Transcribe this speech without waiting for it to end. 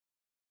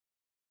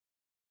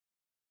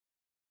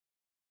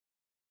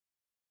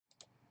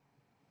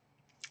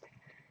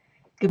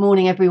Good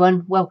morning,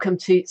 everyone. Welcome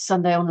to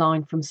Sunday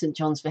Online from St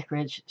John's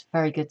Vicarage. It's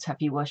very good to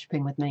have you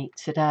worshipping with me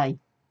today.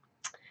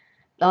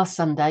 Last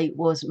Sunday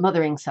was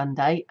Mothering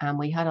Sunday, and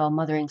we had our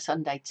Mothering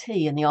Sunday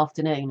tea in the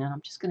afternoon. And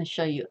I'm just going to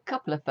show you a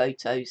couple of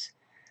photos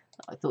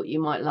that I thought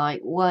you might like.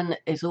 One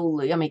is all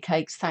the yummy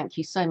cakes. Thank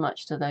you so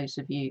much to those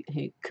of you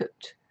who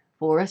cooked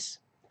for us.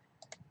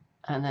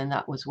 And then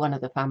that was one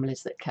of the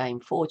families that came,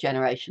 4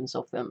 generations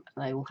of them,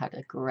 and they all had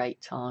a great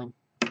time.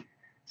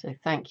 So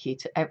thank you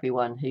to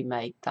everyone who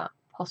made that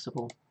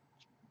possible.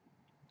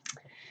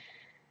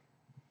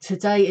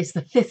 Today is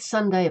the 5th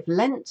Sunday of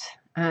Lent,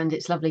 and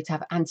it's lovely to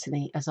have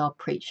Anthony as our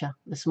preacher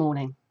this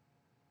morning.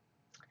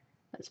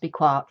 Let's be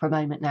quiet for a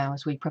moment now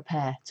as we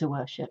prepare to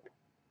worship.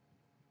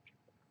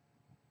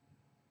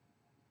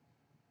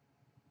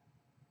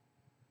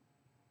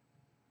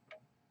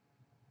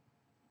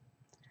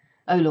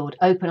 O Lord,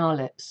 open our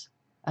lips,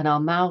 and our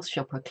mouths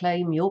shall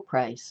proclaim your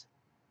praise.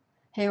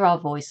 Hear our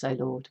voice, O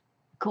Lord,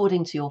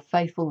 according to your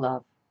faithful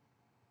love.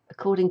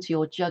 According to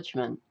your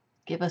judgment,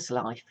 give us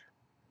life.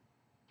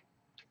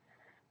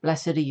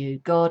 Blessed are you,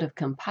 God of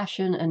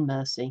compassion and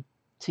mercy.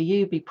 To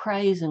you be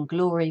praise and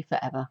glory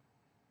forever.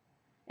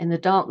 In the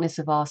darkness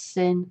of our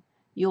sin,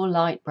 your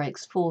light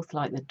breaks forth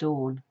like the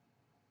dawn,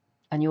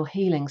 and your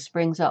healing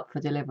springs up for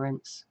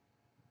deliverance.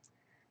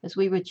 As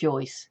we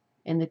rejoice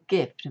in the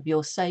gift of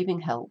your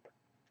saving help,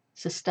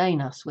 sustain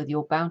us with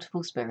your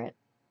bountiful Spirit,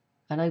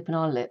 and open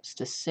our lips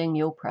to sing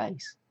your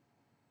praise.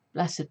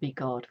 Blessed be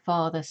God,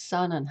 Father,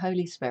 Son, and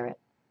Holy Spirit.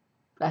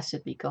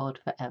 Blessed be God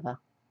forever.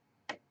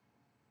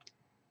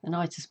 The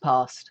night has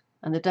passed,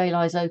 and the day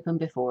lies open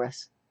before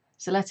us,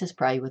 so let us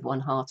pray with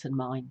one heart and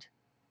mind.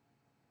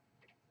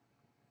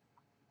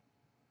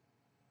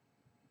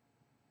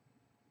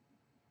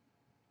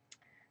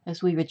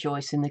 As we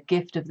rejoice in the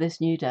gift of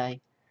this new day,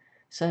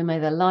 so may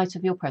the light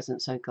of your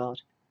presence, O God,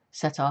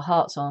 set our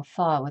hearts on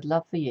fire with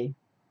love for you,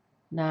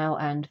 now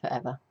and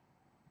forever.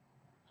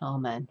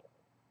 Amen.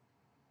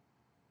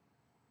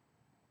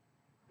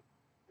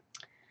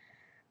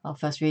 Our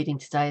first reading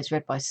today is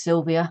read by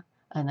Sylvia,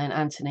 and then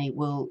Anthony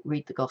will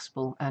read the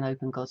Gospel and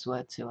open God's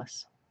Word to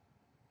us.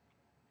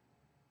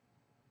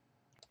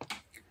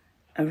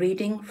 A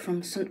reading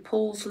from St.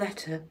 Paul's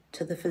letter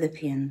to the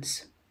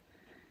Philippians.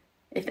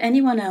 If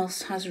anyone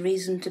else has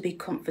reason to be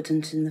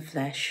confident in the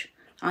flesh,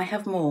 I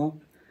have more.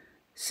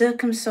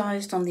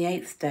 Circumcised on the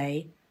 8th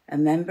day, a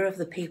member of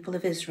the people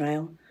of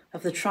Israel,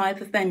 of the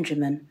tribe of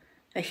Benjamin,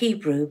 a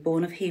Hebrew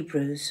born of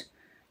Hebrews,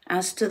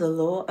 as to the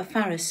law a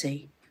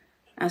Pharisee,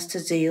 as to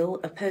zeal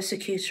a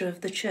persecutor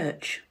of the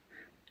church,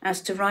 as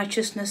to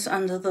righteousness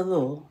under the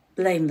law,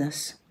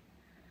 blameless.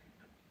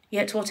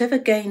 Yet whatever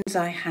gains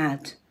I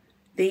had,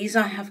 these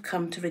I have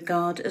come to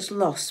regard as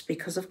loss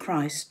because of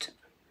Christ.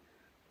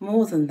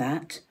 More than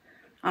that,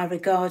 I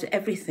regard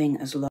everything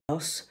as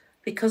loss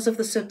because of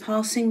the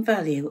surpassing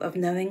value of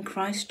knowing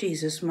Christ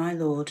Jesus my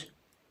Lord.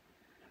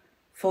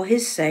 For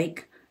his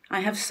sake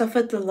I have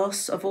suffered the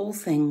loss of all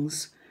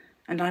things,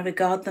 and I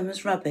regard them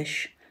as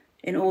rubbish,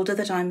 in order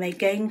that I may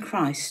gain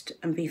Christ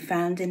and be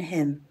found in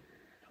him,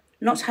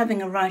 not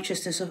having a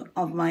righteousness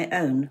of my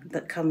own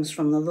that comes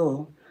from the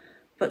law,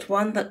 but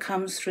one that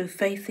comes through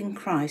faith in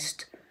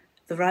Christ,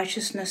 the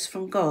righteousness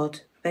from God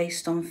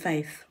based on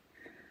faith.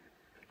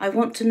 I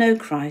want to know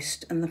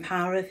Christ and the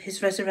power of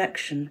his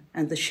resurrection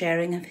and the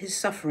sharing of his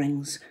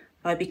sufferings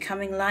by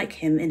becoming like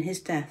him in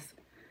his death,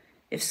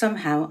 if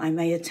somehow I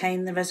may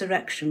attain the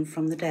resurrection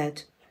from the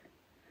dead.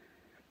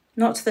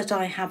 Not that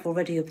I have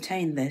already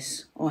obtained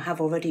this or have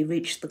already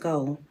reached the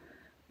goal,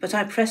 but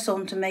I press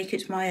on to make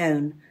it my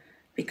own,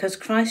 because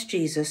Christ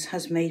Jesus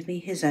has made me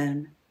his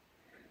own.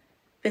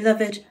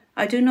 Beloved,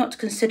 I do not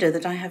consider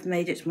that I have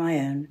made it my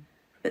own,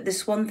 but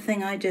this one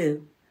thing I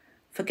do,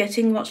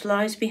 forgetting what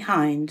lies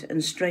behind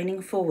and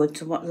straining forward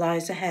to what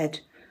lies ahead,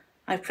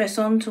 I press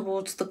on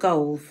towards the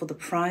goal for the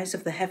prize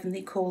of the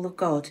heavenly call of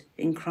God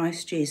in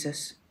Christ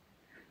Jesus.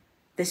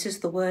 This is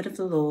the word of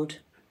the Lord.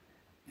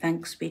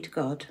 Thanks be to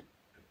God.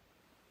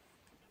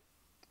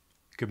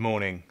 Good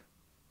morning.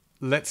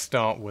 Let's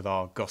start with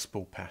our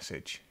Gospel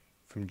passage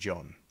from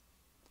John.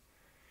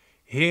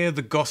 Hear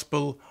the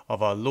Gospel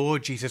of our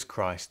Lord Jesus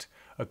Christ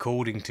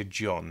according to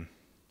John.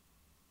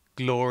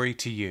 Glory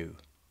to you,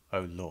 O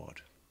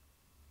Lord.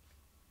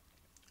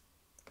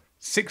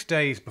 6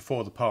 days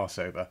before the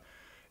Passover,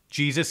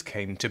 Jesus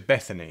came to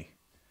Bethany,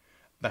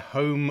 the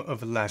home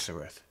of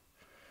Lazarus,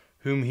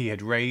 whom he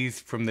had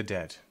raised from the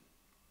dead.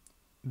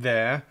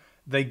 There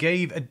they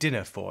gave a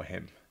dinner for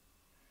him.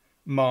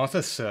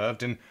 Martha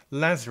served, and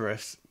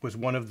Lazarus was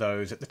one of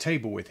those at the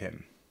table with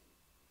him.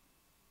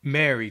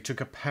 Mary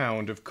took a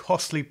pound of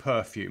costly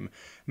perfume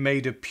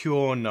made of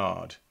pure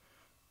nard,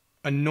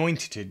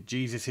 anointed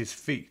Jesus'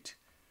 feet,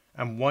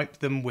 and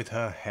wiped them with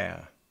her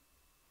hair.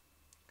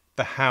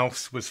 The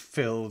house was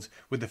filled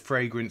with the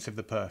fragrance of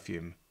the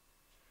perfume.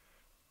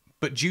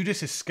 But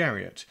Judas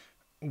Iscariot,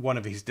 one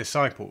of his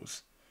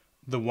disciples,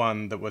 the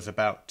one that was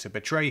about to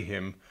betray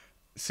him,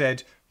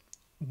 said,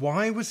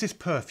 "Why was this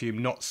perfume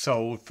not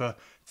sold for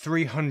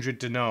 300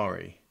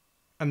 denarii,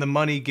 and the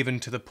money given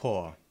to the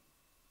poor?"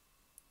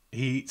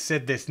 He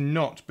said this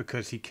not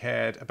because he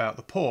cared about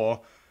the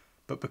poor,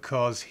 but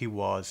because he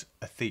was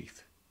a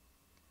thief.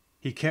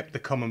 He kept the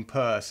common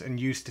purse and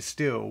used to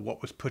steal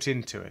what was put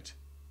into it.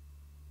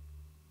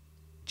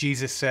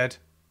 Jesus said,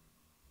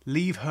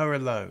 "Leave her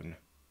alone.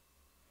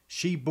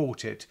 She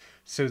bought it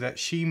so that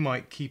she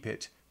might keep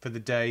it for the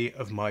day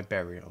of my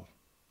burial.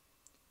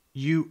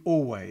 You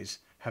always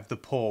have the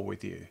poor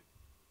with you,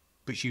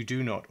 but you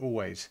do not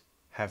always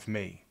have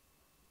me."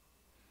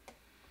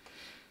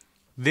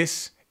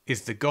 This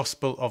is the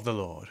gospel of the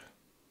Lord.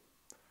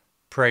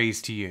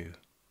 Praise to you,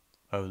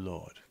 O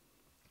Lord.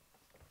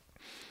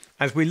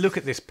 As we look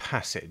at this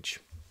passage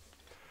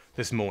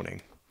this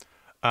morning,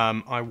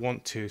 I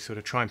want to sort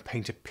of try and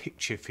paint a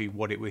picture for you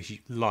what it was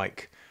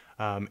like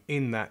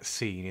in that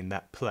scene, in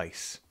that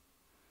place.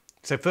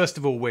 So first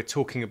of all, we're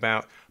talking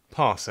about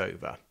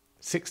Passover,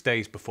 6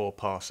 days before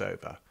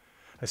Passover,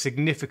 a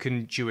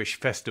significant Jewish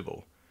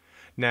festival.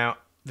 Now,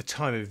 the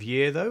time of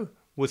year, though,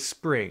 was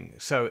spring.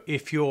 So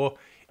if you're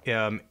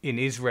in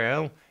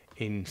Israel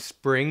in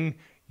spring,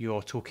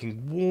 you're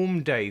talking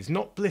warm days,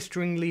 not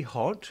blisteringly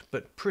hot,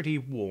 but pretty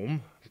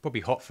warm,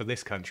 probably hot for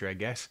this country, I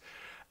guess.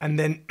 And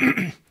then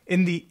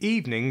in the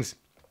evenings,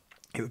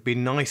 it would be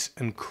nice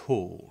and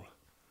cool.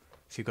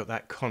 So you've got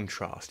that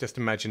contrast. Just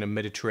imagine a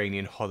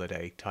Mediterranean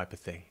holiday type of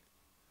thing.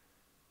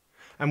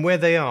 And where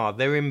they are,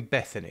 they're in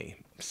Bethany.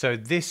 So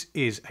this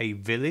is a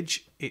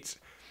village. It's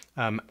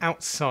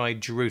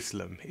outside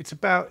Jerusalem. It's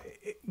about,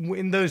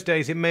 in those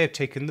days, it may have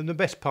taken them the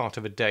best part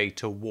of a day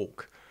to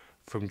walk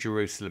from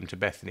Jerusalem to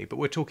Bethany. But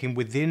we're talking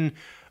within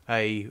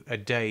a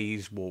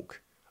day's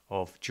walk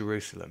of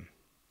Jerusalem.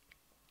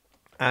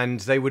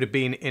 And they would have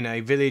been in a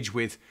village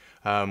with,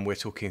 we're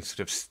talking sort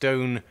of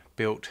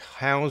stone-built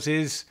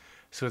houses,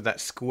 sort of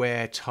that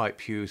square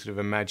type you sort of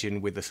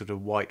imagine with the sort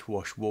of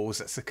whitewashed walls.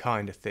 That's the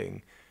kind of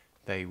thing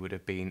they would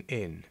have been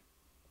in.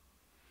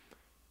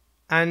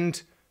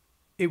 And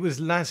it was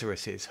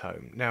Lazarus's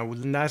home. Now,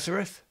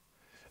 Lazarus,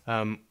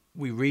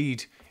 we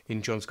read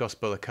in John's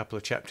Gospel a couple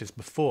of chapters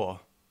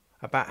before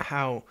about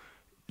how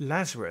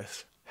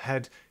Lazarus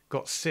had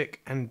got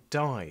sick and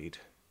died.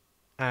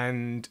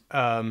 And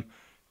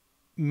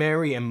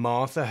Mary and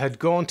Martha had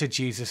gone to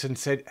Jesus and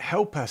said,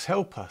 help us,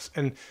 help us.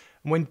 And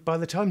by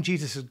the time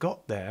Jesus had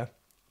got there,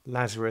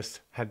 Lazarus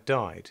had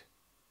died.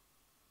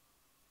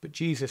 But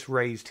Jesus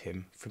raised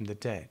him from the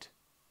dead.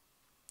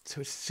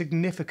 So it's a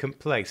significant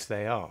place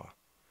they are.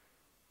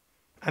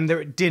 And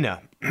they're at dinner.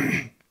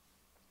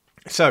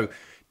 So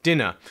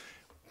dinner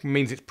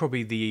means it's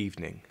probably the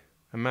evening.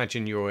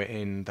 Imagine you're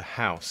in the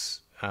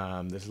house.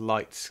 There's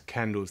lights,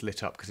 candles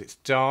lit up because it's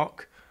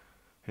dark.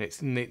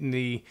 And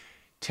the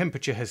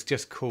temperature has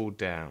just cooled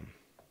down.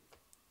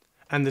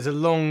 And there's a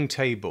long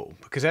table,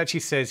 because it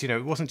actually says,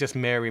 it wasn't just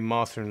Mary,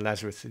 Martha and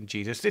Lazarus and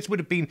Jesus. This would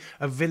have been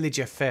a village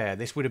affair.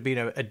 This would have been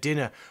a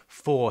dinner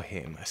for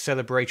him, a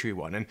celebratory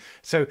one. And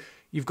so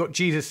you've got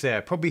Jesus there,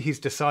 probably his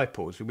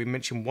disciples. We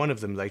mentioned one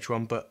of them later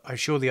on, but I'm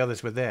sure the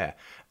others were there.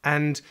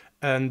 And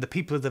the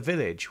people of the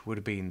village would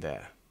have been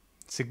there,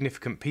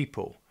 significant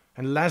people.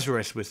 And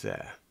Lazarus was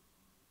there.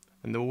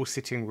 And they're all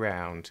sitting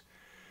round,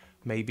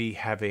 maybe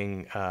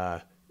having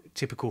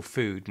typical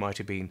food, might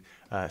have been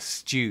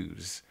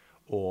stews,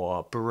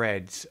 or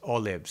breads,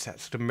 olives,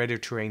 that sort of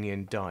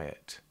Mediterranean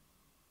diet.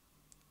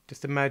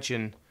 Just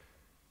imagine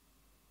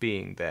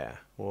being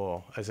there,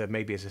 or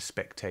maybe as a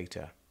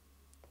spectator,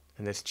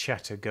 and there's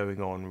chatter going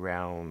on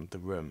round the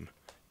room,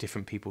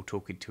 different people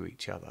talking to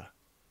each other.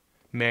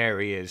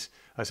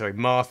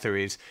 Martha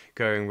is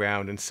going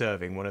round and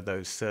serving, one of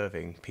those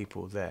serving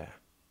people there.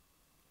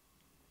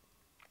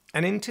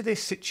 And into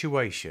this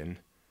situation,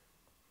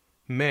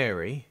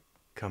 Mary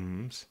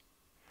comes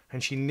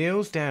and she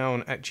kneels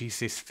down at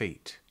Jesus'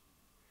 feet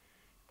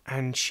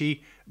and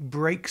she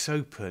breaks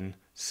open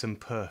some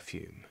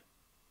perfume,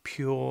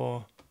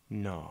 pure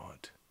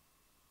nard.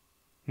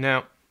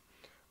 Now,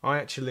 I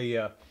actually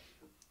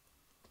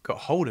got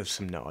hold of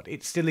some nard.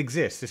 It still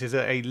exists. This is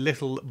a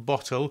little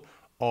bottle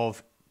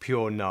of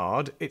pure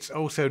nard. It's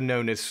also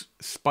known as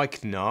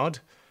spiked nard,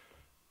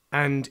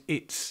 and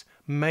it's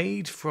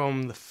made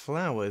from the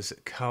flowers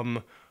that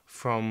come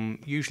from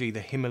usually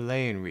the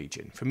Himalayan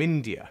region, from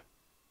India.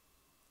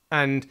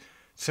 And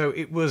so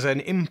it was an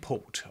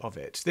import of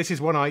it. This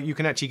is one you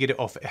can actually get it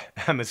off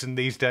Amazon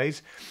these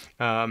days.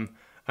 And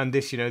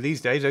this,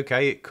 these days,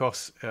 okay, it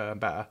costs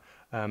about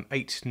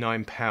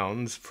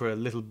 £8-9 for a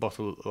little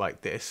bottle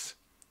like this.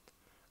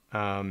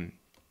 But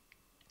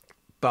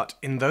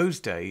in those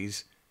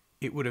days,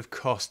 it would have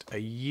cost a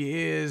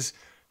year's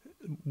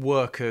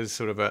worker's,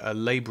 sort of a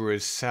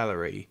labourer's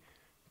salary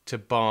to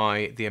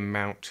buy the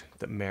amount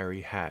that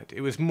Mary had.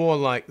 It was more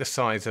like the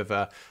size of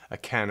a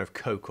can of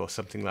Coke or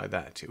something like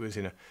that. It was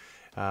in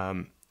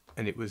and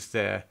it was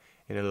there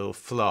in a little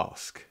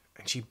flask,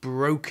 and she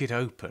broke it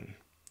open.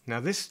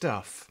 Now this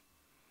stuff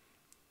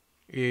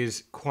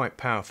is quite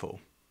powerful.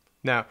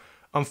 Now,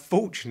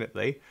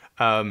 unfortunately,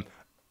 I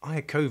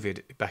had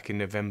COVID back in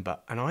November,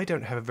 and I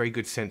don't have a very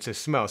good sense of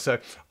smell. So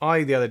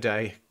I, the other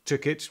day,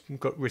 took it,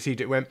 received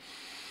it, went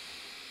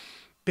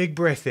big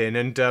breath in,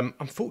 and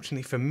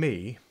unfortunately for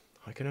me,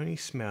 I can only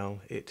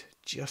smell it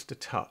just a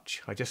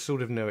touch. I just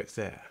sort of know it's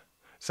there.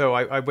 So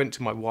I went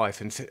to my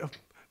wife and said, oh,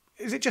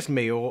 is it just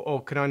me,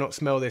 or can I not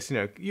smell this? You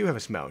know, you have a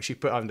smell. She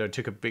put under and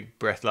took a big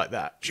breath like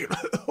that. She was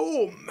like,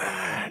 oh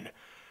man,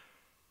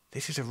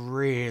 this is a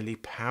really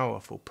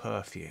powerful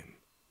perfume.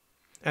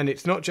 And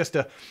it's not just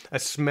a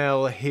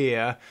smell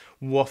here,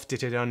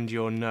 wafted it under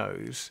your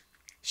nose.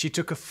 She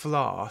took a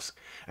flask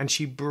and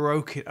she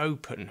broke it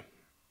open.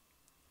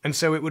 And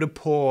so it would have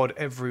poured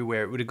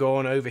everywhere. It would have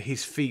gone over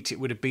his feet. It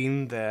would have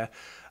been there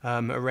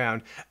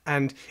around.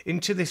 And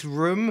into this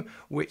room,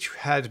 which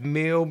had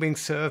meal being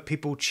served,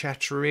 people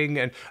chattering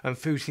and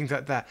food, things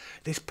like that.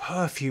 This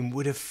perfume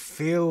would have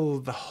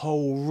filled the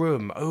whole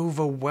room,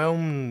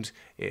 overwhelmed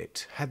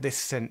it, had this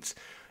sense.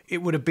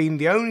 It would have been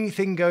the only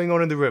thing going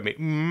on in the room. It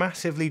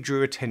massively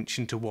drew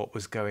attention to what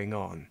was going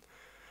on.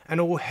 And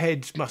all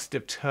heads must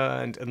have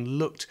turned and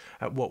looked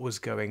at what was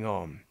going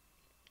on.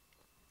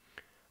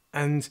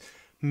 And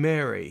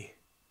Mary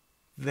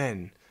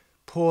then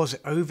pours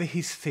it over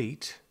his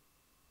feet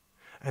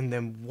and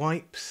then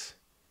wipes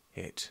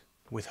it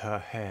with her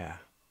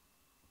hair.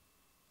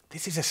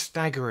 This is a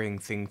staggering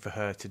thing for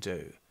her to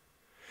do.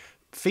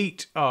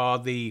 Feet are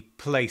the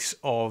place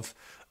of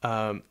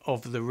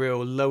the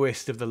real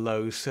lowest of the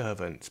low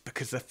servants,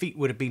 because the feet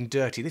would have been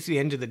dirty. This is the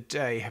end of the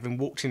day, having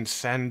walked in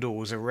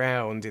sandals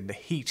around in the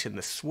heat and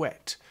the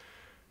sweat.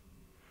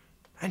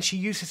 And she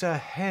uses her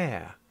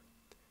hair.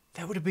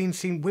 That would have been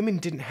seen. Women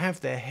didn't have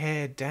their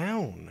hair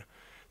down.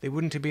 They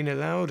wouldn't have been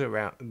allowed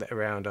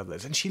around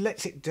others. And she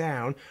lets it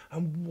down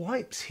and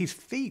wipes his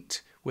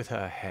feet with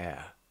her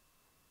hair.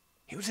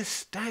 It was a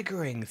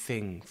staggering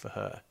thing for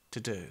her to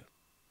do.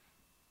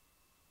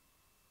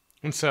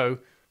 And so,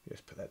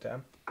 let's put that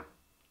down.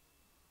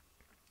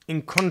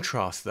 In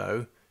contrast,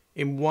 though,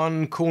 in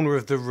one corner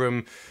of the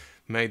room,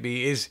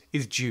 maybe, is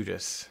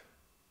Judas.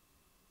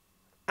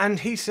 And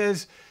he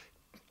says,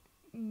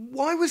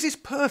 why was this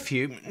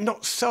perfume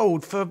not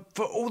sold for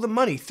all the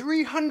money?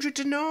 300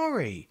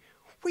 denarii.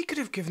 We could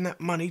have given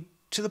that money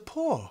to the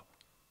poor.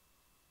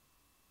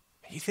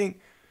 You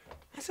think,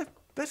 that's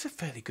a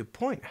fairly good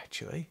point,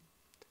 actually.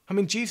 I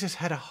mean, Jesus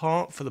had a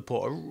heart for the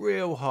poor, a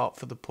real heart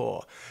for the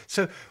poor.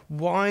 So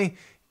why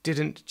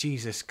didn't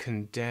Jesus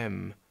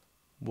condemn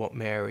what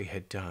Mary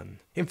had done?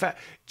 In fact,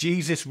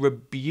 Jesus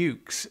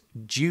rebukes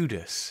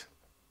Judas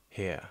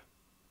here.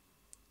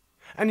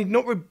 And he's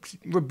not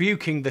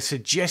rebuking the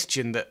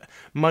suggestion that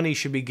money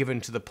should be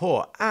given to the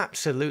poor.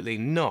 Absolutely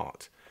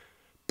not.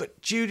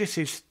 But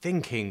Judas's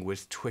thinking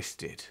was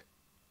twisted.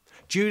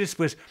 Judas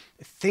was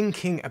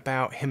thinking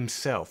about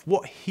himself,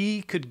 what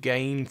he could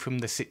gain from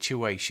the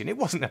situation. It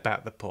wasn't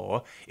about the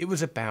poor, it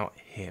was about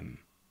him.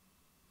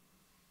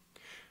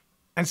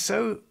 And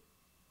so,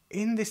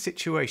 in this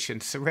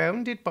situation,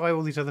 surrounded by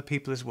all these other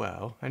people as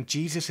well, and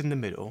Jesus in the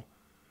middle,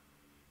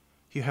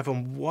 you have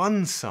on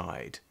one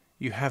side,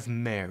 you have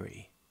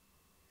Mary,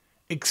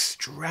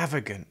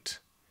 extravagant,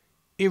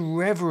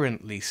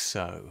 irreverently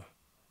so,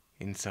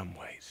 in some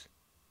ways.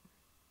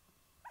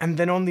 And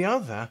then on the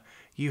other,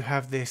 you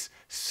have this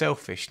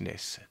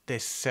selfishness,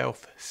 this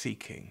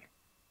self-seeking.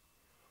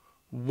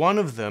 One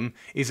of them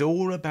is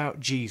all about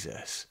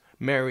Jesus.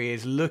 Mary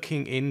is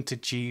looking into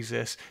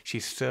Jesus.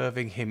 She's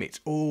serving him.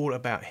 It's all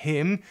about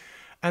him.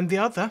 And the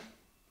other,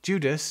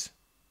 Judas,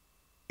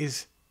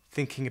 is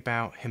thinking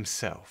about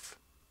himself.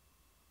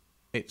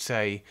 It's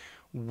a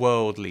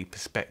worldly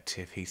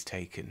perspective he's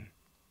taken.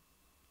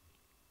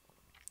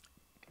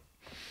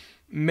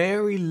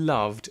 Mary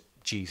loved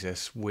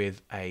Jesus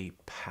with a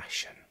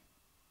passion.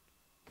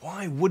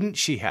 Why wouldn't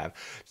she have?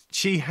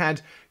 She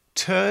had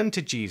turned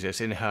to Jesus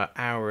in her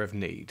hour of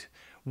need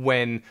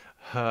when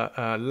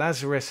her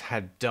Lazarus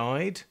had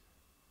died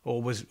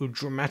or was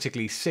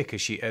dramatically sick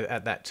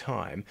at that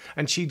time,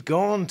 and she'd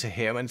gone to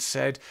him and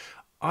said,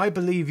 I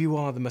believe you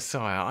are the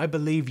Messiah. I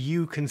believe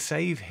you can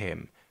save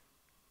him.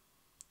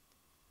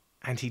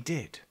 And he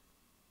did.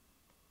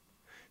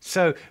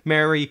 So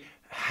Mary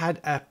had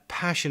a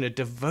passion, a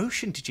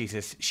devotion to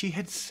Jesus. He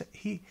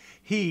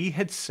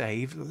had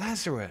saved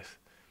Lazarus.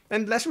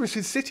 And Lazarus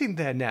is sitting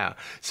there now.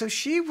 So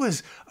she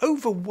was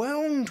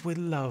overwhelmed with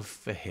love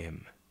for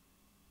him.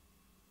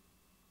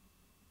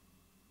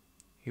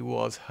 He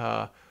was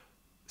her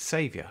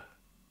saviour.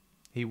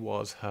 He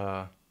was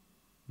her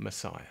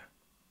Messiah.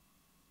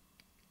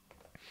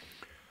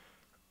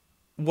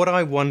 What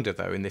I wonder,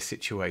 though, in this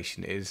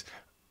situation is,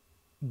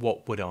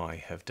 what would I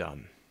have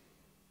done?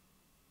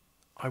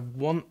 I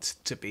want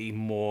to be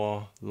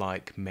more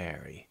like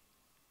Mary.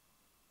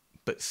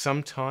 But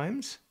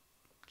sometimes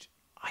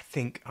I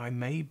think I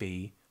may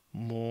be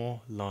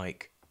more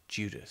like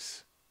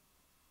Judas.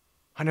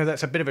 I know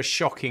that's a bit of a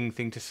shocking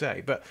thing to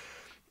say, but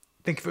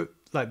think of it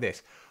like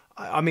this.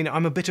 I mean,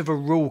 I'm a bit of a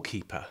rule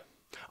keeper.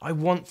 I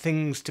want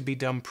things to be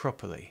done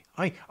properly.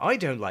 I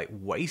don't like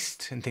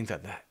waste and things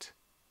like that.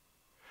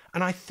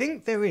 And I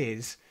think there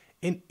is,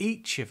 in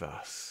each of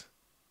us,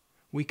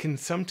 we can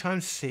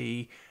sometimes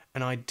see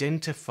and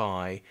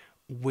identify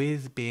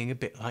with being a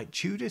bit like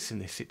Judas in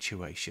this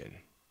situation.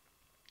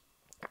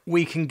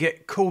 We can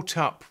get caught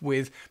up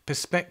with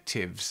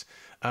perspectives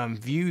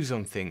views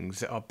on things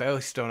that are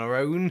based on our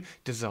own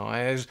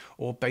desires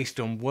or based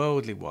on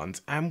worldly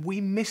ones, and we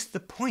miss the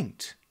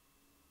point.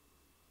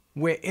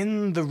 We're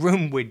in the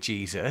room with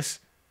Jesus,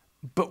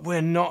 but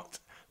we're not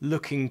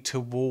looking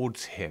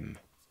towards him.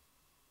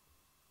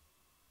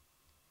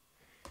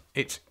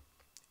 It's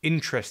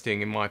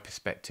interesting in my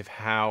perspective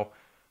how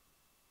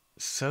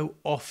so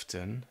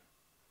often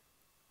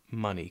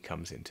money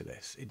comes into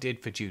this. It did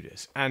for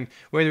Judas. And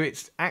whether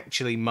it's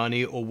actually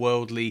money or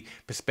worldly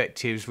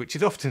perspectives, which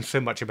is often so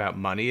much about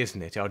money,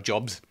 isn't it? Our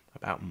jobs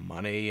about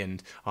money,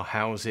 and our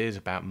houses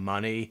about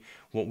money,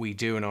 what we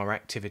do in our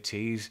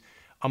activities.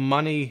 Our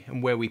money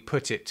and where we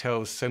put it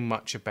tells so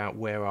much about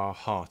where our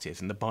heart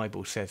is, and the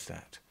Bible says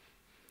that.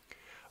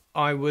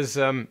 I was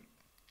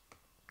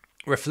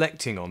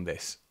reflecting on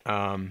this,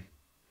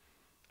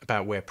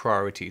 about where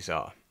priorities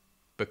are.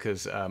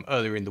 Because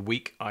earlier in the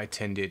week I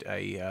attended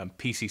a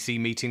PCC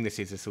meeting. This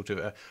is a sort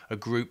of a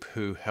group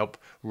who help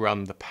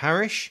run the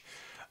parish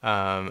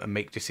and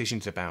make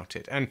decisions about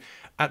it. And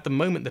at the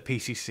moment the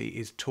PCC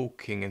is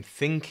talking and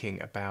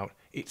thinking about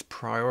its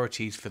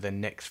priorities for the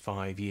next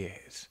 5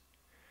 years.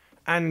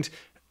 And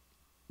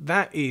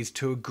that is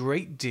to a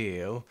great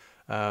deal,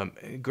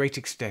 great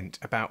extent,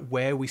 about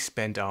where we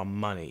spend our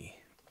money.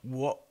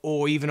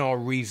 Or even our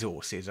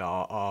resources,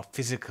 our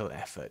physical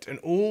effort, and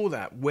all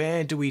that,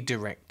 where do we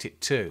direct it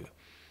to?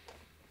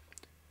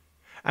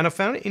 And I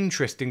found it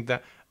interesting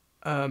that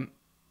on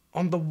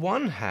the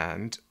one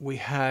hand, we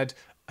had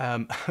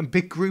a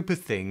big group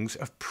of things,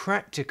 of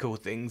practical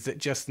things that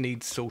just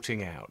need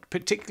sorting out,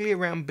 particularly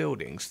around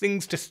buildings,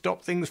 things to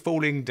stop things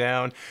falling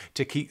down,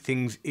 to keep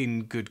things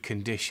in good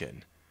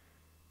condition.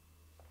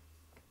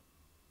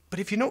 But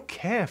if you're not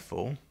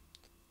careful,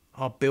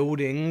 our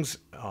buildings,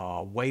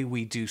 our way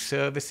we do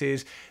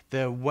services,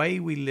 the way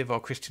we live our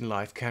Christian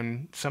life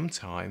can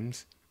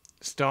sometimes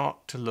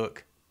start to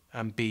look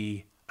and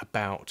be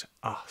about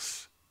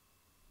us.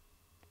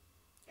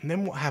 And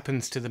then what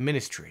happens to the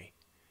ministry?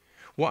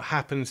 What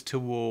happens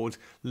towards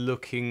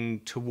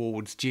looking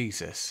towards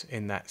Jesus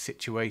in that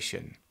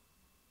situation?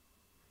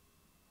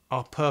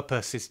 Our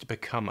purpose is to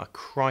become a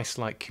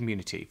Christ-like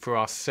community for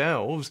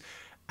ourselves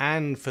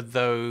and for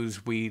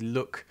those we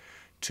look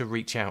to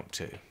reach out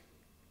to.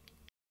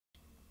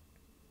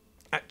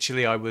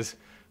 Actually, I was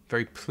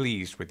very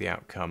pleased with the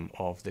outcome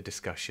of the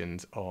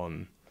discussions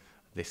on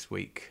this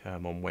week,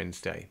 on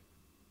Wednesday.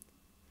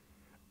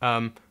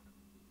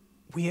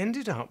 We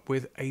ended up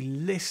with a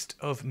list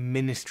of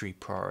ministry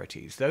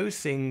priorities, those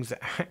things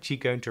that are actually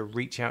going to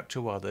reach out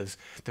to others,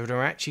 that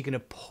are actually going to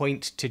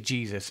point to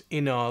Jesus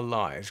in our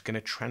lives, going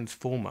to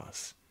transform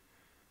us.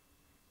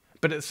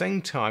 But at the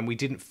same time, we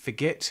didn't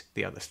forget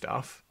the other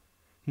stuff.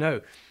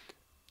 No.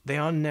 They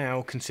are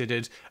now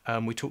considered,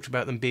 we talked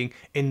about them being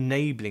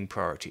enabling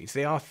priorities.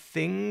 They are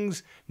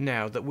things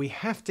now that we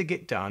have to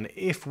get done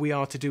if we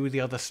are to do the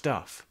other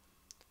stuff.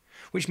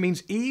 Which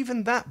means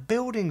even that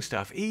building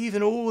stuff,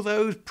 even all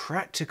those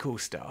practical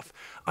stuff,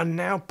 are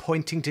now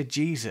pointing to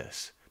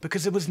Jesus.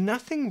 Because there was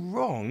nothing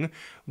wrong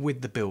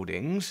with the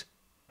buildings,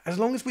 as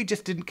long as we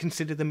just didn't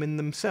consider them in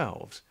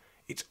themselves.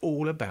 It's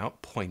all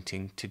about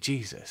pointing to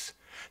Jesus.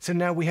 So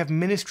now we have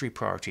ministry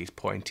priorities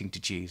pointing to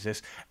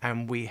Jesus,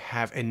 and we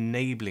have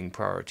enabling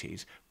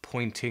priorities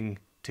pointing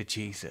to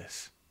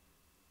Jesus.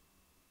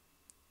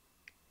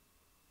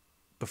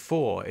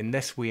 Before,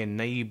 unless we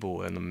enable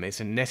them, it's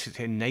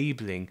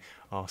enabling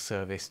our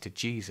service to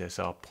Jesus,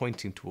 our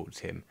pointing towards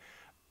him,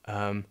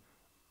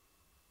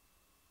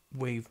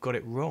 we've got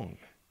it wrong.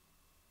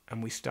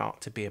 And we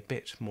start to be a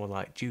bit more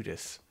like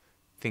Judas,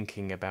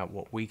 thinking about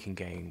what we can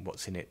gain,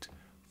 what's in it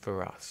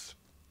for us.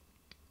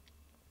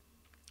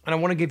 And I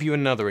want to give you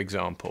another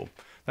example.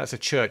 That's a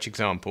church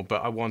example,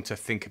 but I want to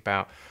think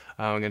about,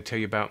 I'm going to tell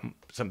you about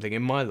something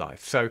in my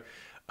life. So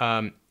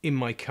in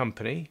my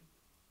company,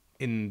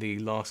 in the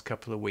last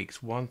couple of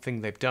weeks, one thing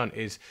they've done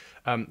is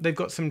they've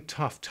got some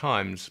tough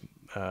times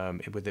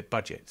with their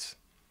budgets.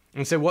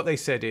 And so what they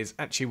said is,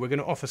 actually, we're going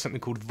to offer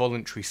something called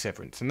voluntary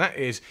severance. And that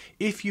is,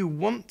 if you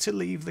want to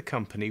leave the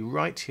company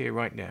right here,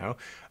 right now,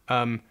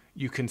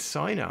 you can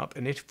sign up,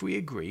 and if we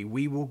agree,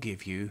 we will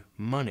give you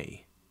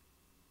money.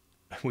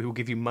 We will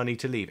give you money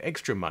to leave,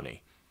 extra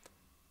money.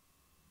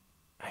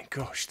 And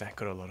gosh, that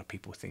got a lot of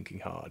people thinking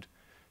hard.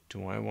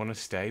 Do I want to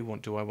stay?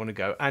 What do I want to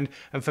go? And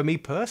for me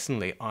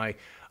personally, I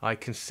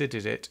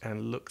considered it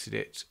and looked at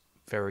it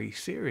very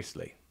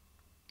seriously.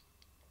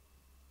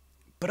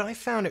 But I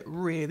found it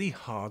really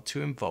hard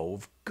to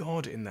involve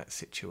God in that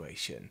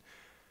situation.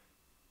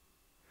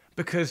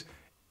 Because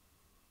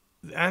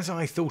as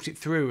I thought it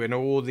through and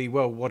all the,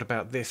 well, what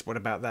about this, what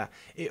about that,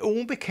 it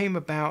all became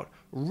about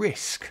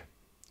risk.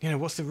 You know,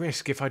 what's the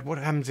risk? What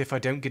happens if I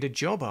don't get a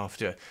job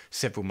after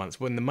several months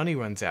when the money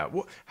runs out?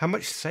 How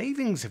much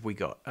savings have we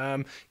got?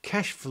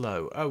 Cash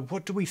flow.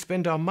 What do we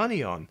spend our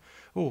money on?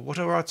 What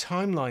are our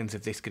timelines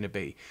of this going to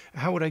be?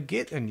 How would I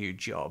get a new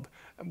job?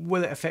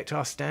 Will it affect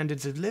our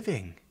standards of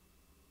living?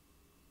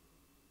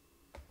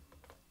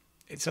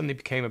 It suddenly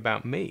became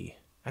about me.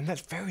 And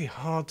that's very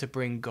hard to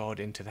bring God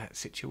into that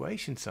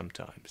situation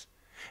sometimes.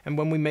 And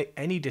when we make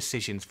any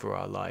decisions for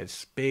our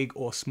lives, big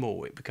or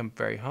small, it becomes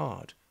very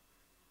hard.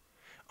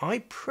 I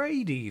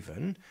prayed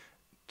even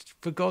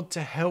for God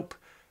to help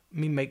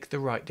me make the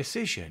right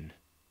decision.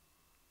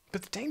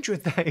 But the danger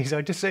of that is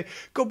I just say,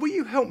 God, will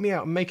you help me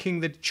out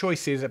making the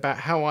choices about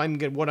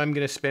what I'm going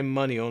to spend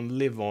money on,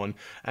 live on,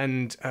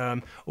 and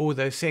all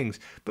those things.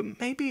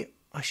 But maybe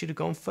I should have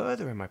gone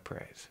further in my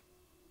prayers.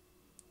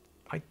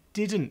 I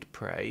didn't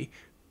pray,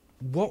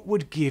 what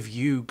would give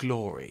you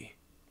glory?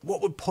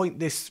 What would point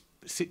this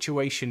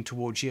situation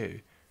towards you?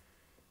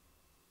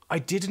 I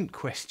didn't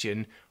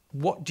question,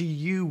 what do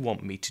you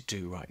want me to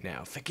do right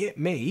now? Forget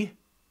me.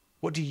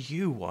 What do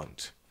you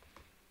want?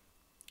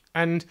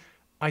 And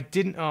I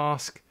didn't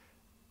ask,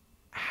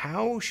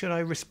 how should I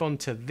respond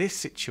to this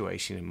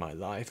situation in my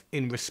life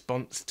in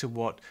response to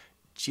what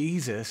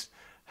Jesus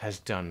has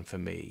done for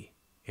me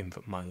in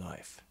my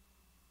life?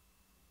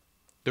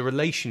 The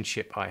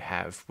relationship I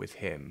have with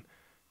him,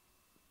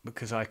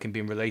 because I can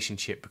be in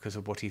relationship because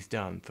of what he's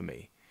done for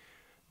me.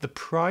 The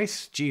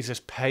price Jesus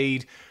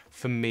paid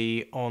for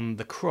me on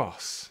the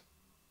cross.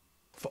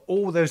 For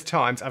all those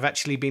times I've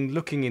actually been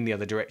looking in the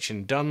other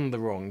direction, done the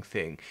wrong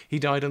thing. He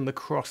died on the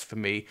cross for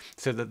me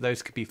so that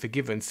those could be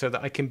forgiven, so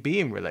that I can be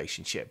in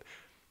relationship.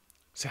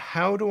 So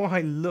how do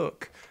I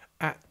look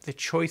at the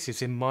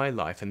choices in my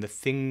life and the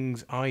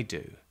things I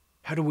do?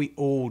 How do we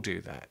all do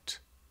that?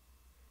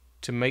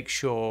 To make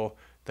sure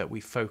that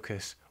we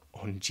focus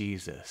on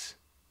Jesus.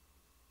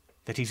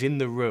 That he's in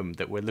the room,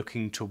 that we're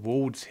looking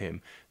towards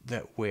him,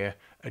 that we're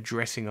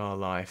addressing our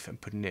life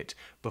and putting it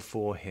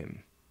before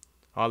him.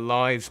 Our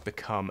lives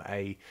become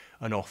an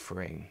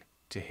offering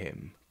to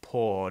him,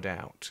 poured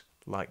out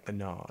like the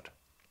nard.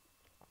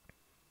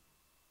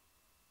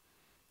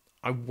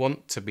 I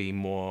want to be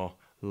more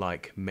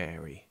like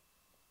Mary,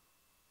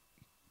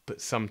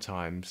 but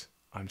sometimes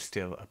I'm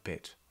still a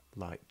bit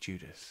like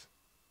Judas.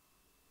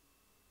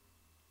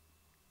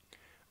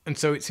 And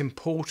so it's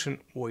important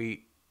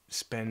we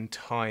spend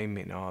time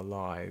in our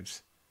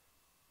lives,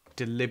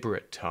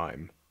 deliberate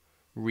time,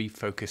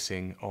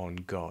 refocusing on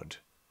God.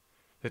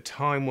 The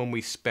time when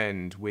we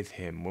spend with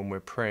him, when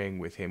we're praying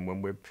with him,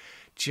 when we're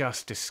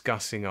just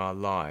discussing our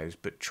lives,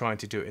 but trying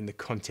to do it in the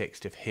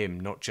context of him,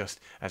 not just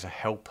as a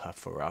helper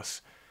for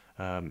us,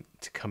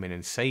 to come in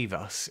and save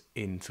us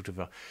in sort of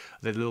the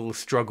little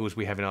struggles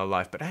we have in our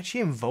life, but actually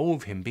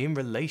involve him, be in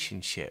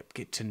relationship,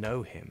 get to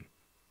know him.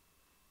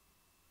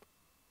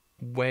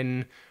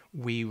 When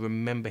we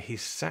remember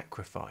his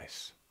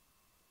sacrifice,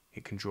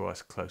 it can draw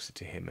us closer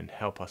to him and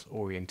help us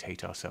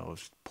orientate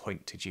ourselves,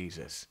 point to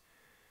Jesus.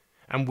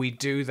 And we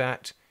do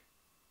that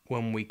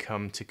when we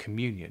come to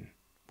communion.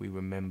 We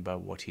remember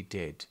what he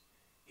did,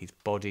 his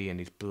body and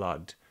his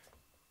blood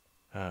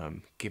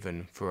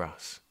given for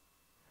us.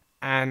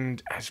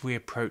 And as we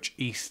approach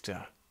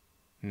Easter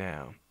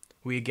now,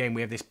 we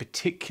have this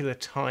particular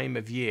time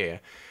of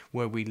year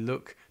where we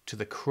look to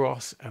the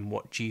cross and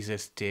what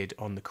Jesus did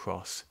on the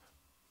cross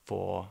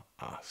for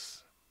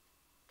us.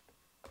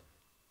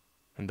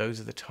 And those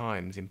are the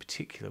times in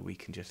particular we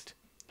can just,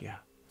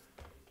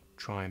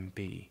 try and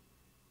be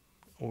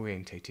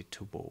orientated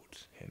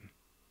towards him.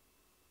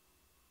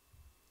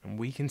 And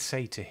we can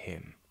say to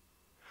him,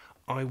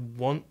 I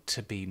want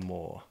to be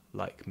more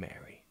like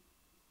Mary.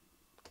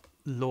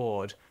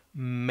 Lord,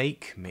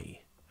 make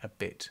me a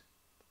bit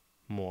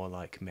more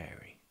like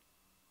Mary.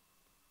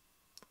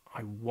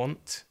 I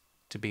want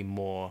to be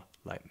more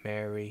like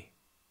Mary.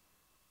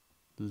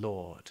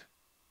 Lord,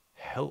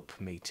 help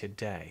me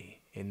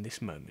today, in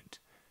this moment,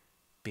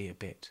 be a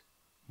bit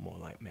more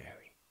like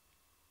Mary.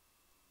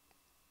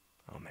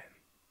 Amen.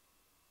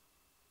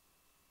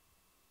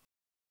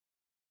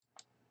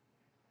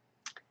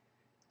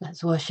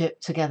 Let's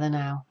worship together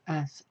now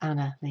as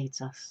Anna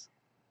leads us.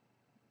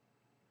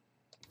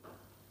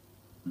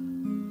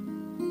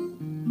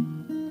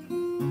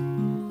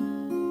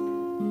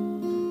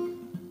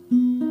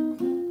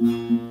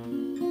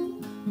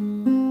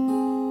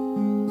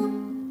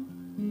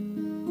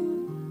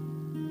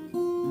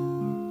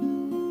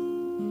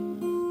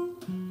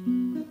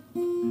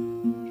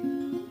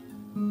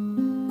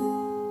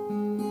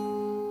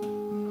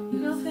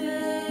 Your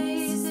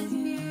face is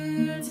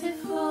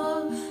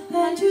beautiful,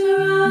 and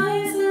your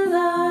eyes are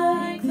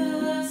like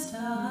the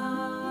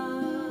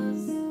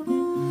stars.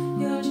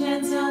 Your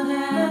gentle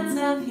hands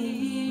of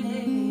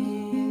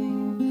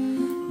healing,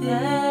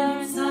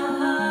 there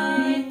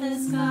inside the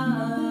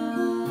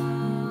scars.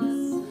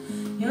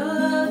 Your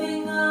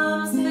loving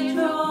arms, they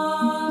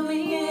draw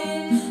me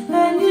in,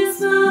 and your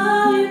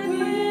smile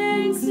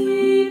brings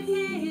me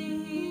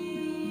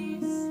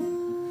peace.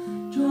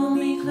 Draw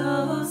me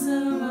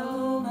closer,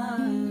 oh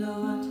my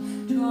Lord,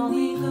 draw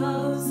me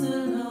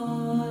closer,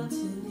 Lord,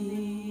 to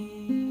thee.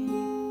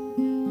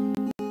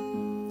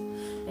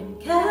 And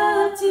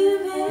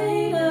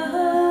captivate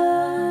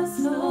us,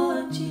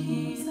 Lord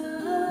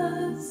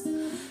Jesus,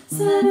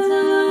 set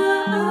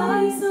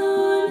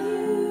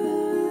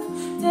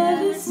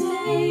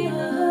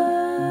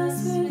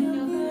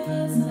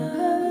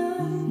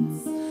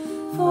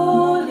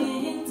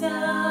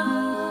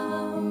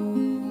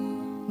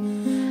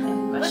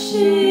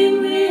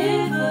rushing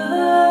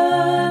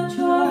river,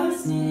 draw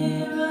us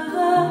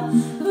nearer.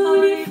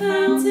 Holy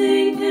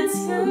fountain,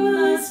 consume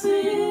us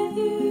with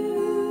you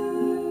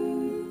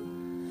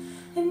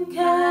and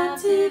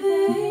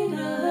captivate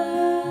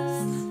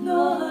us,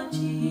 Lord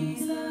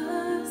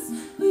Jesus,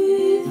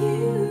 with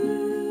you.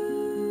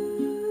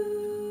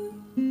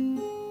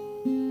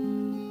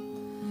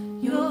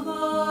 Your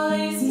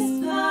voice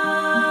is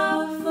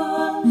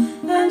powerful,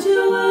 and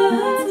your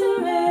words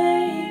are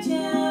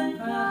radiant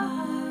bright.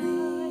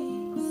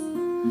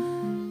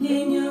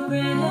 In your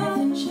breath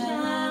and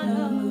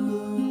shadow,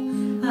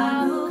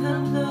 I will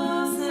come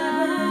close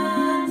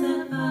and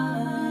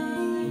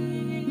abide.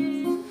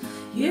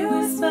 You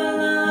whisper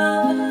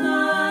love and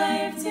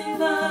life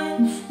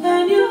divine,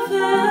 and your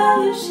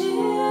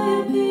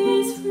fellowship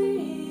is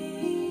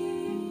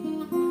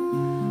free.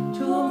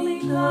 Draw me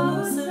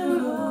closer,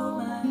 oh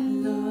my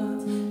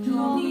Lord,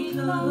 draw me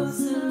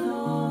closer,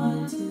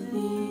 Lord, to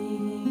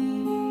thee,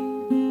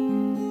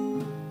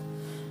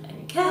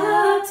 and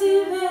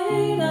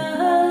captivate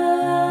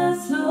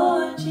us,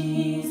 Lord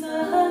Jesus.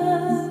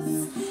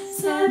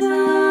 Set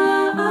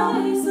our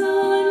eyes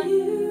on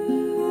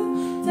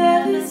you,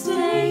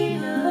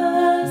 devastate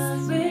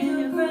us with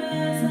your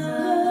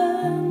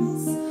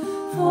presence,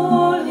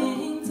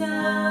 falling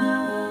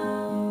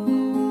down.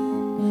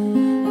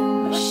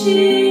 And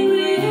rushing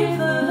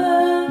river,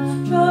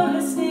 draw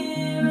us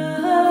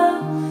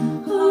nearer.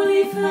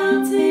 Holy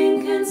fountain,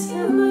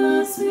 consume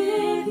us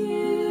with you.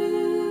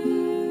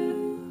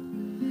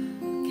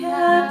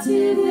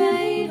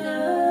 Captivate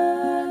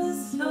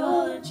us,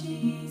 Lord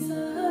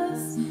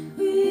Jesus,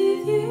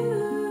 with you.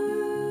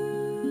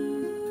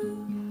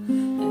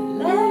 And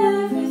let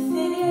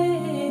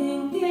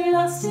everything be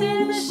lost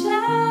in the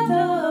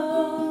shadows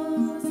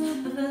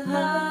of the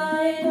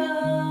light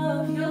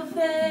of your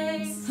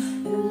face.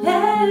 And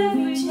let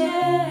every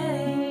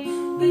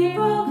chain be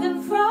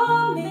broken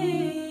from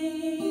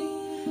me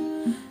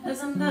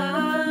as I'm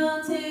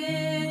bound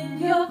in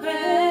your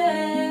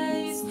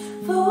grace.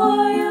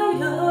 For your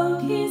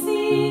yoke is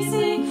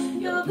easy,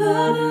 your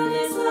burden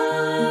is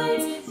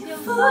light, you're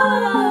full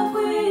of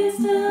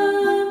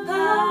wisdom,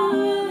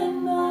 power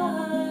and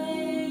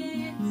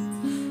might,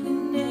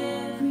 and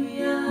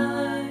every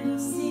eye will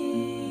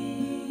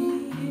see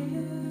you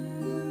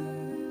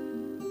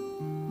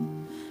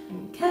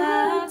and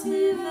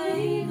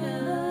captivate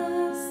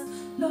us,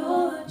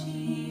 Lord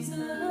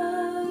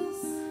Jesus.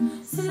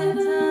 Set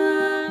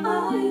our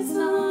eyes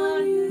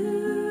on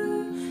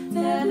you,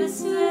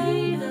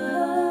 devastate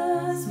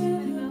us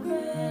with your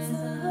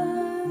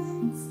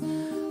presence,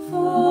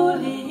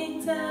 falling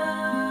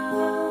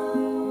down.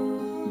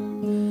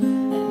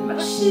 And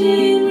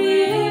rushing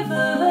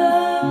river,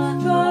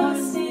 draw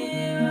us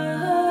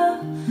nearer.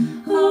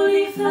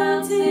 Holy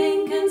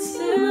fountain,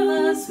 consume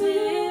us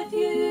with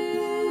you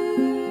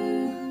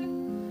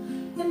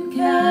and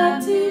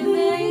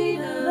captivate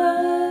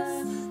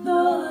us,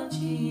 Lord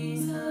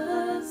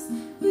Jesus,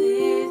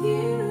 with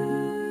you.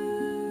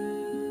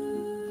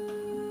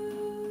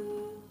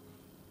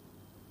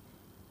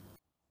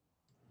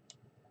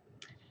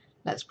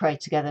 Let's pray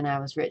together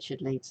now as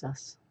Richard leads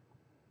us.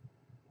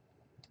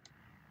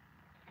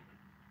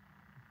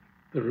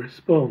 The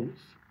response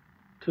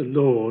to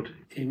Lord,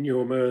 in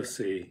your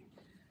mercy,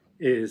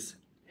 is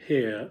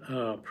hear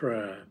our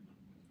prayer.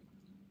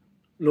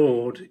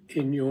 Lord,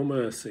 in your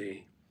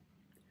mercy,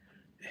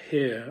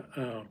 hear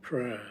our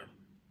prayer.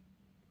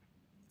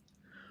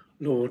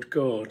 Lord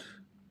God,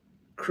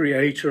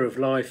 creator of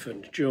life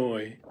and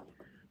joy,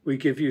 we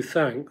give you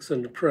thanks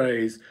and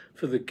praise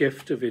for the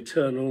gift of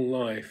eternal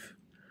life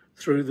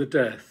through the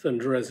death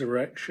and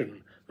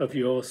resurrection of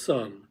your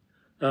Son,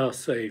 our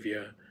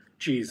Saviour,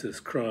 Jesus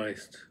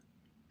Christ.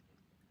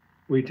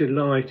 We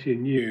delight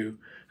in you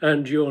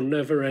and your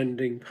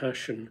never-ending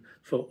passion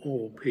for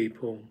all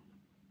people.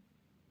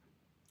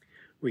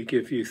 We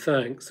give you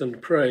thanks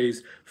and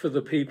praise for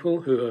the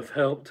people who have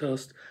helped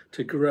us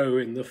to grow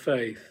in the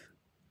faith,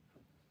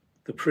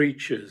 the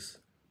preachers,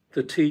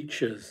 the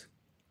teachers,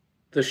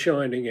 the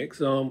shining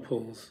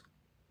examples,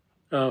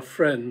 our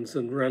friends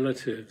and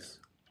relatives.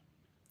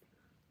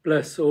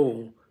 Bless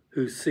all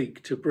who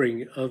seek to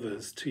bring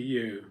others to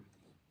you,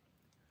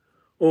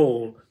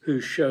 all who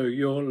show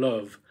your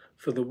love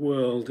for the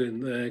world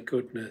in their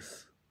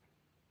goodness.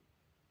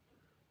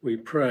 We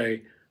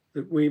pray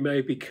that we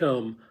may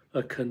become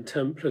a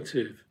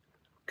contemplative,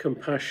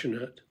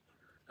 compassionate,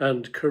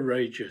 and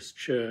courageous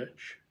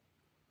church.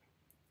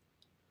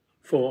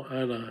 For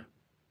Anna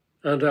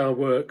and our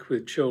work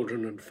with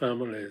children and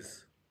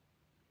families,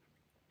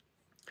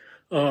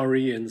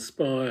 RE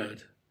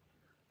Inspired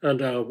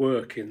and our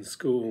work in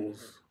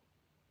schools,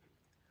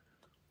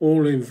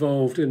 all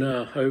involved in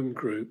our home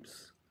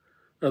groups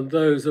and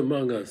those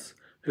among us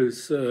who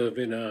serve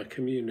in our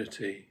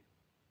community.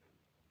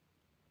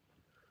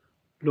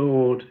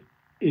 Lord,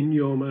 in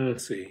your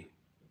mercy,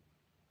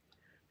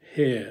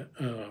 hear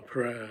our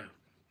prayer.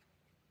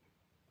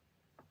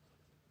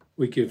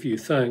 We give you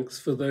thanks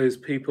for those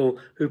people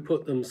who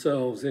put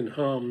themselves in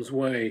harm's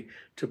way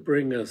to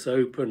bring us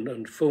open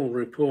and full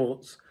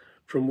reports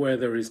from where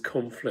there is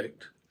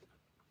conflict,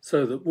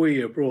 so that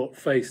we are brought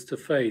face to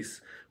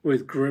face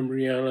with grim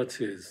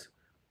realities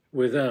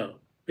without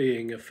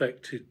being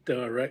affected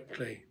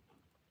directly.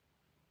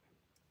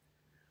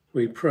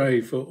 We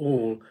pray for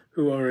all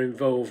who are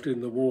involved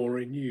in the war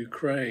in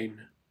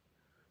Ukraine,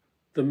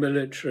 the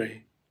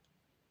military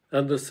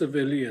and the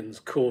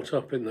civilians caught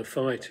up in the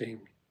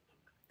fighting,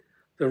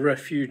 the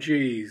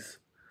refugees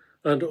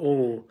and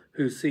all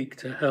who seek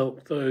to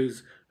help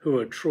those who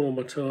are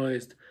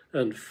traumatized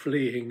and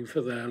fleeing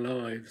for their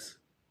lives.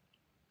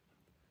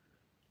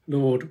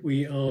 Lord,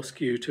 we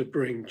ask you to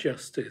bring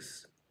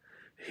justice,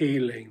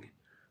 healing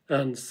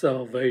and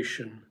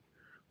salvation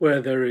where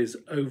there is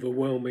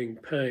overwhelming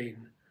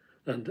pain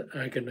and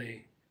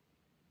agony.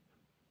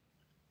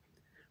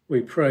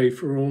 We pray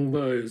for all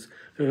those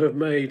who have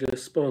made a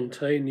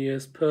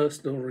spontaneous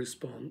personal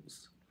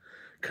response,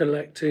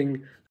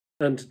 collecting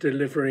and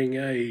delivering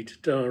aid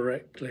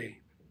directly.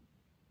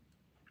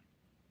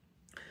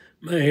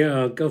 May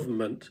our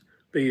government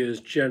be as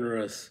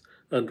generous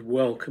and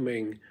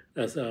welcoming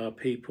as our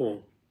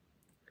people,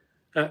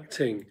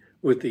 acting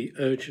with the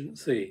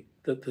urgency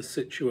that the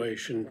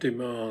situation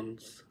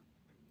demands.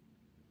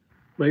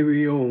 May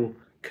we all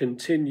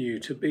continue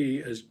to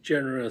be as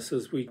generous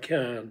as we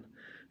can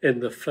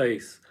in the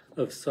face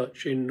of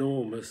such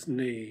enormous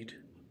need.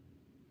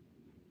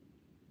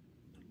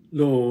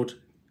 Lord,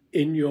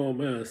 in your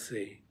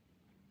mercy,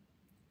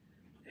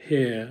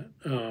 hear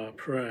our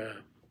prayer.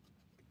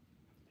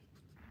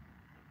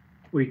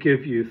 We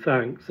give you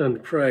thanks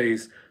and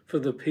praise for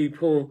the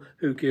people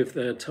who give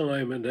their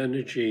time and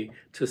energy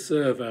to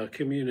serve our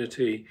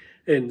community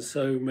in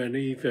so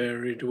many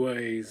varied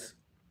ways.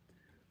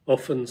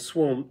 Often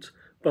swamped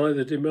by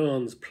the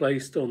demands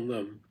placed on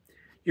them,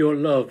 your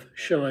love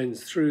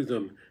shines through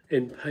them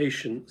in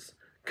patience,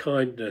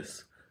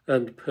 kindness,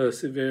 and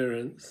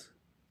perseverance.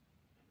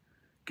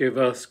 Give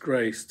us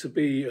grace to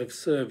be of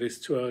service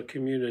to our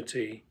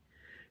community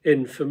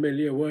in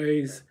familiar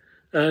ways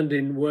and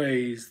in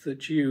ways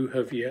that you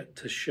have yet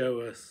to show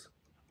us.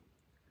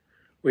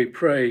 We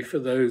pray for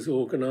those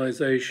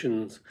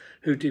organisations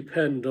who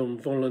depend on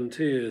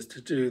volunteers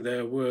to do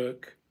their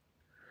work,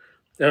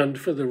 and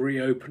for the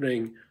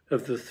reopening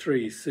of the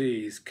 3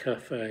 C's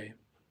Cafe.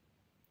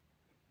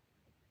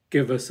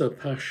 Give us a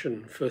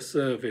passion for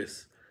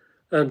service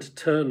and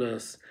turn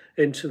us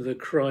into the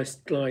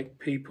Christ-like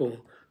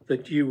people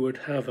that you would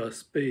have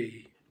us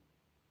be.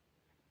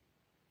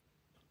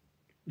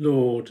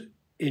 Lord,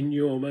 in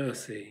your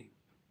mercy,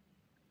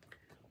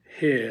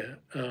 hear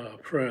our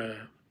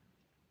prayer.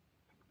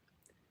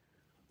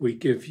 We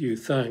give you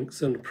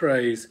thanks and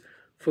praise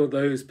for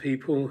those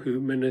people who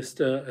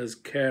minister as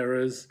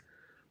carers,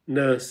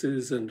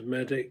 nurses and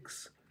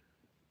medics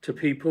to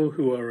people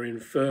who are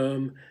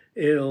infirm,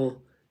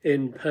 ill,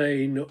 in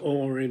pain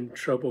or in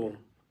trouble.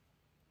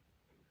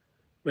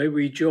 May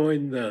we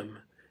join them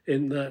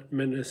in that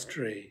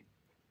ministry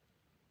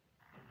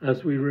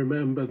as we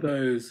remember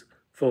those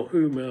for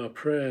whom our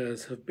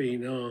prayers have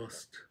been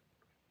asked,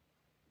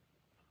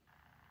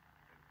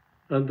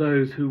 and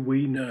those who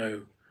we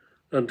know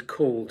and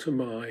call to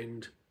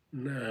mind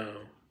now.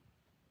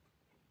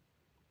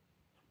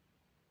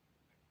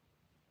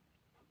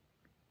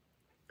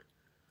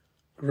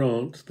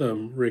 Grant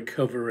them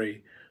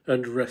recovery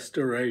and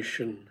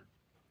restoration,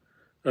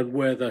 and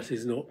where that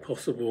is not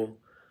possible,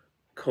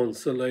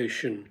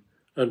 consolation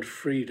and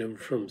freedom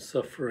from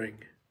suffering.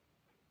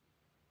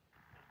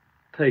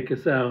 Take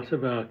us out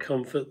of our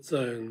comfort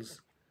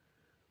zones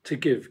to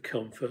give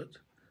comfort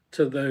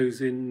to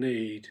those in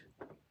need,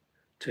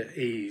 to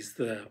ease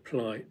their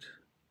plight.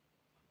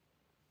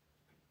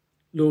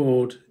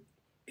 Lord,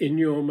 in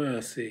your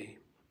mercy,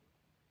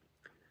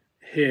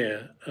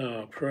 hear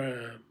our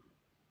prayer.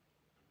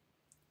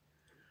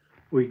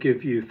 We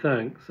give you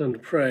thanks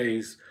and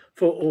praise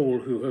for all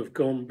who have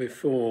gone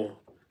before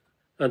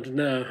and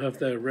now have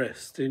their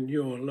rest in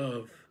your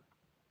love.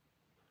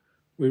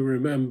 We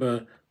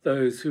remember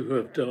those who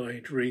have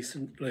died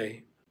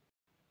recently.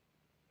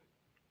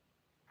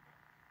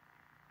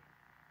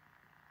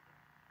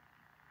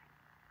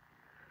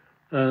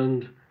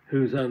 And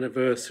whose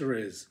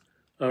anniversaries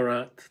are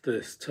at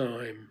this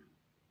time.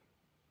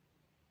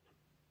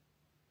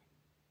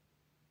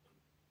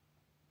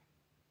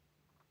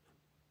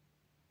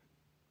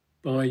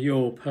 By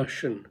your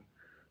passion,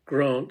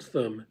 grant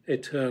them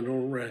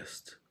eternal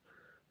rest,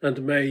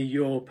 and may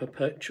your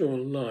perpetual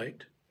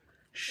light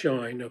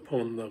shine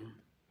upon them.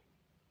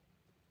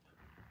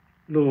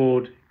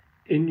 Lord,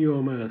 in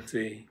your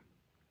mercy,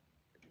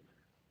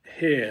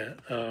 hear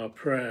our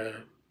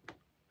prayer.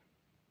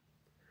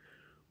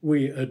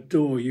 We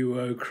adore you,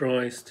 O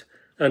Christ,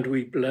 and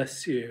we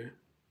bless you,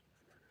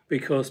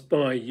 because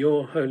by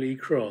your holy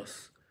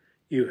cross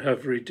you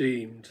have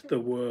redeemed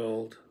the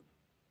world.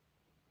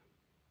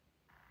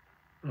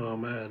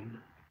 Amen.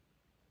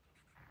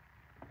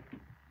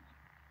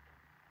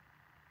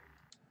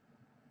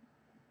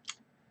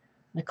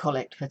 The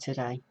collect for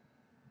today.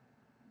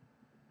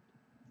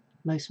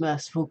 Most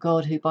merciful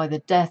God, who by the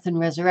death and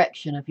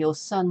resurrection of your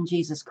Son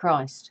Jesus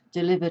Christ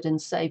delivered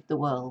and saved the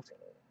world,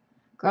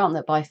 Grant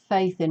that by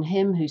faith in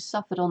him who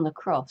suffered on the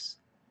cross,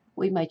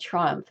 we may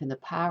triumph in the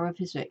power of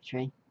his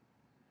victory.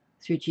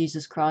 Through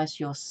Jesus Christ,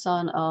 your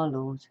Son, our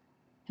Lord,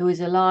 who is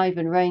alive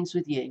and reigns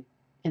with you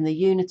in the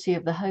unity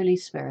of the Holy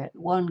Spirit,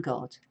 one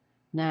God,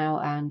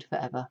 now and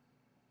forever.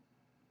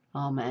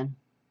 Amen.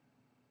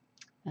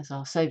 As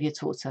our Saviour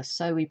taught us,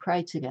 so we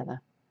pray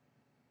together.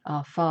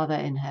 Our Father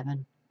in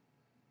heaven,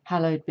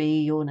 hallowed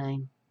be your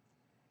name.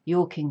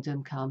 Your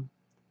kingdom come.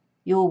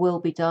 Your will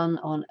be done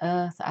on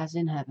earth as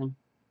in heaven.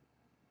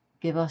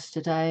 Give us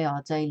today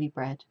our daily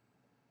bread.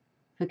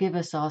 Forgive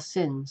us our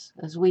sins,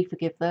 as we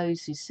forgive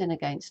those who sin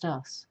against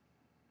us.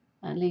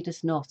 And lead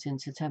us not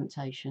into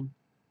temptation,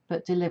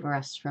 but deliver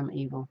us from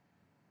evil.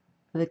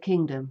 For the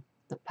kingdom,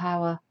 the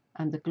power,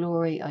 and the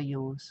glory are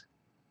yours,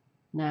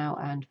 now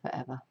and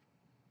forever.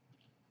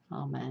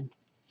 Amen.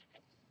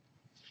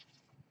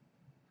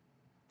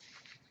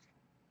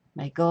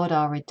 May God,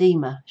 our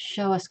Redeemer,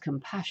 show us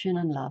compassion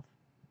and love.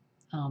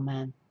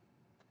 Amen.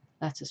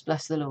 Let us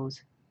bless the Lord.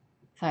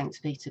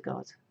 Thanks be to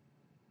God.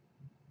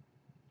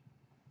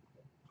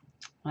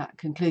 That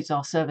concludes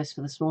our service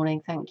for this morning.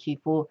 Thank you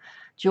for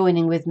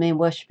joining with me and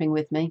worshipping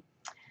with me.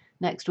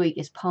 Next week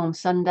is Palm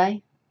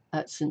Sunday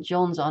at St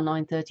John's. Our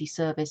 9:30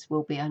 service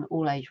will be an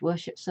all-age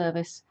worship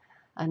service.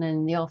 And then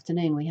in the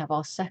afternoon we have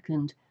our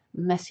second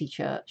Messy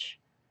Church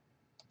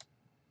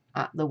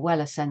at the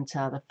Weller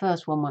Centre. The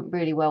first one went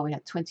really well. We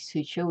had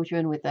 22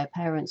 children with their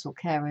parents or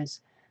carers.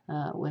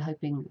 We're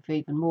hoping for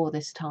even more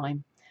this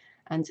time.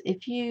 And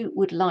if you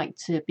would like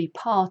to be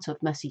part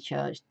of Messy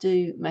Church,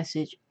 do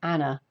message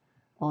Anna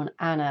on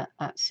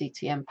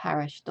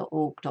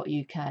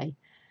anna@ctmparish.org.uk.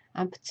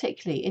 And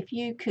particularly if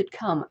you could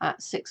come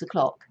at 6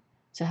 o'clock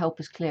to help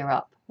us clear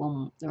up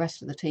when the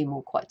rest of the team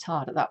are quite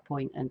tired at that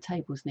point and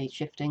tables need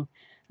shifting,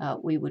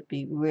 we would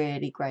be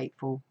really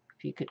grateful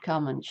if you could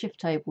come and shift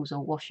tables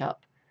or wash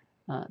up.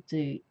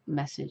 Do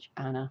message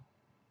Anna.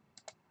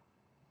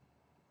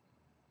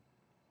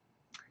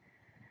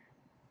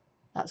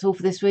 That's all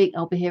for this week.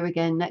 I'll be here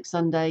again next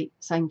Sunday,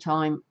 same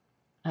time.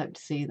 Hope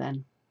to see you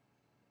then.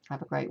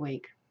 Have a great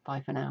week.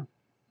 Bye for now.